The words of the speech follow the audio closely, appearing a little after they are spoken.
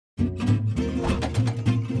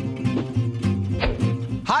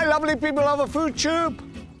Hi lovely people of the food tube.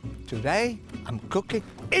 Today I'm cooking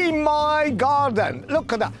in my garden.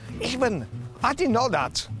 Look at that. Even, I didn't know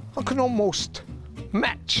that. I can almost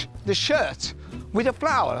match the shirt with the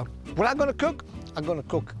flour. What I'm gonna cook? I'm gonna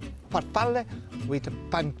cook farfalle with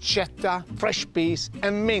pancetta, fresh peas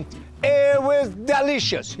and mint. It was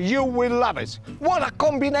delicious. You will love it. What a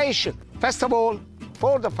combination. First of all,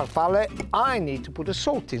 for the farfalle, I need to put the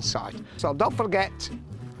salt inside. So don't forget,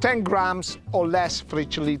 10 grams or less for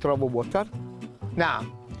each liter of water. Now,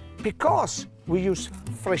 because we use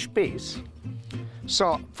fresh peas,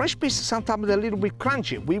 so fresh peas are sometimes a little bit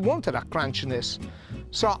crunchy. We wanted a crunchiness.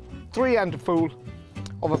 So 3 handfuls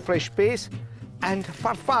of fresh peas and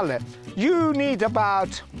farfalle. You need about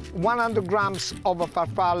 100 grams of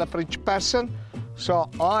farfalle for each person. So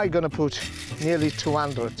I'm gonna put nearly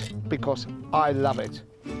 200 because I love it.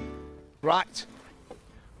 Right,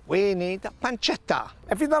 we need a pancetta.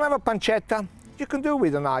 If you don't have a pancetta, you can do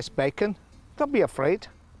with a nice bacon. Don't be afraid.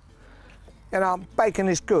 You know, bacon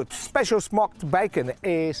is good. Special smoked bacon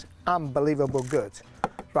is unbelievable good.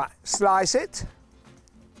 Right, slice it.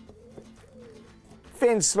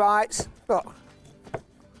 Thin slice, look.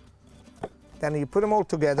 Then you put them all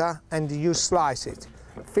together and you slice it.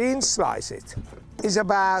 Thin slice it. It's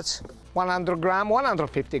about 100 grams,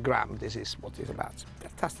 150 grams. This is what it's about.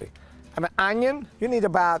 Fantastic. Have an onion. You need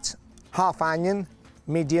about half onion,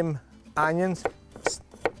 medium onions.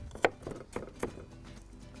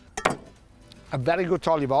 A very good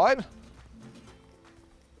olive oil.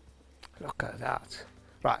 Look at that.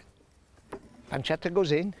 Right. Pancetta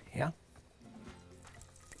goes in, yeah.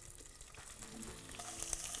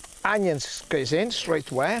 Onions goes in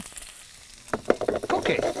straight away. Cook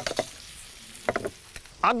it.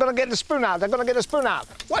 I'm gonna get the spoon out. I'm gonna get the spoon out.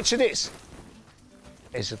 Watch this.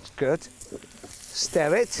 Is it good?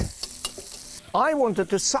 Stir it. I wanted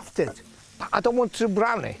to soften it, but I don't want to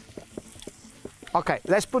brown it. Okay,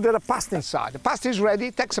 let's put the pasta inside. The pasta is ready.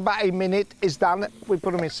 It takes about 1 minute. It's done. We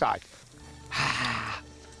put them inside.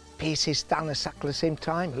 Peas is done exactly the same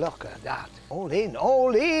time. Look at that. All in,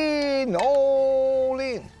 all in, all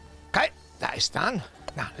in. Okay, that is done.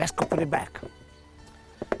 Now, let's go put it back.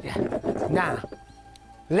 Yeah. Now,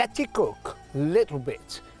 let it cook a little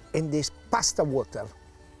bit in this pasta water.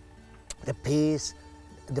 The peas,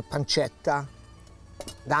 the pancetta,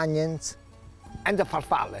 the onions, and the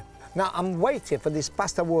farfalle. Now, I'm waiting for this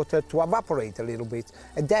pasta water to evaporate a little bit,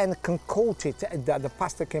 and then can coat it, and the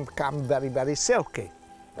pasta can become very, very silky.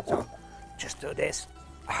 So, just do this.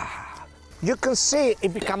 You can see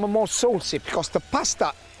it become more saucy because the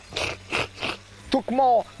pasta took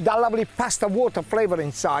more the lovely pasta water flavor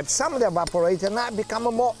inside. Some of the evaporated and that become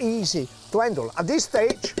more easy to handle. At this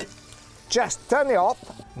stage, just turn it off.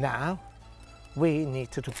 Now, we need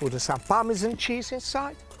to put some parmesan cheese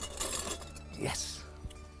inside. Yes.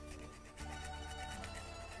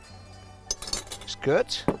 It's good.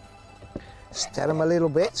 Stir them a little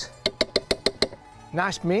bit.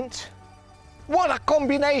 Nice mint. What a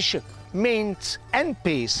combination! Mint and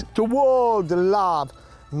peas. The world love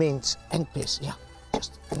mint and peas. Yeah,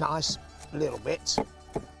 just a nice little bit.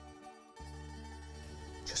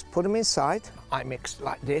 Just put them inside. I mix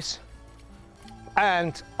like this.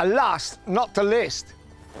 And last, not the least,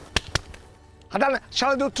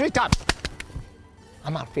 shall I do 3 times?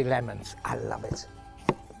 Amalfi lemons. I love it.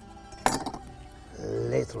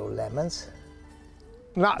 Little lemons.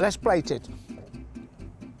 Now let's plate it.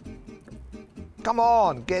 Come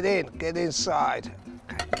on, get in, get inside.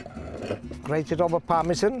 Okay. Grated over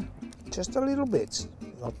parmesan, just a little bit,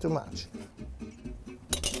 not too much.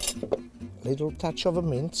 Little touch of a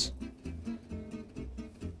mint.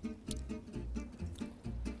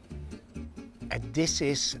 And this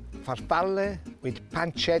is farfalle with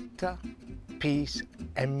pancetta, peas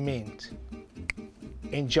and mint.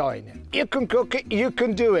 Enjoy it. You can cook it, you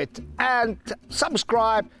can do it. And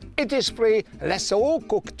subscribe, it is free. Let's all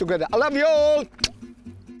cook together. I love you all.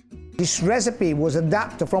 This recipe was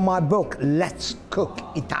adapted from my book, Let's Cook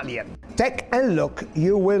Italian. Take a look,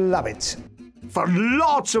 you will love it. For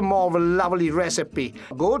lots of more lovely recipe,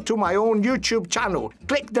 go to my own YouTube channel.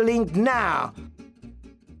 Click the link now.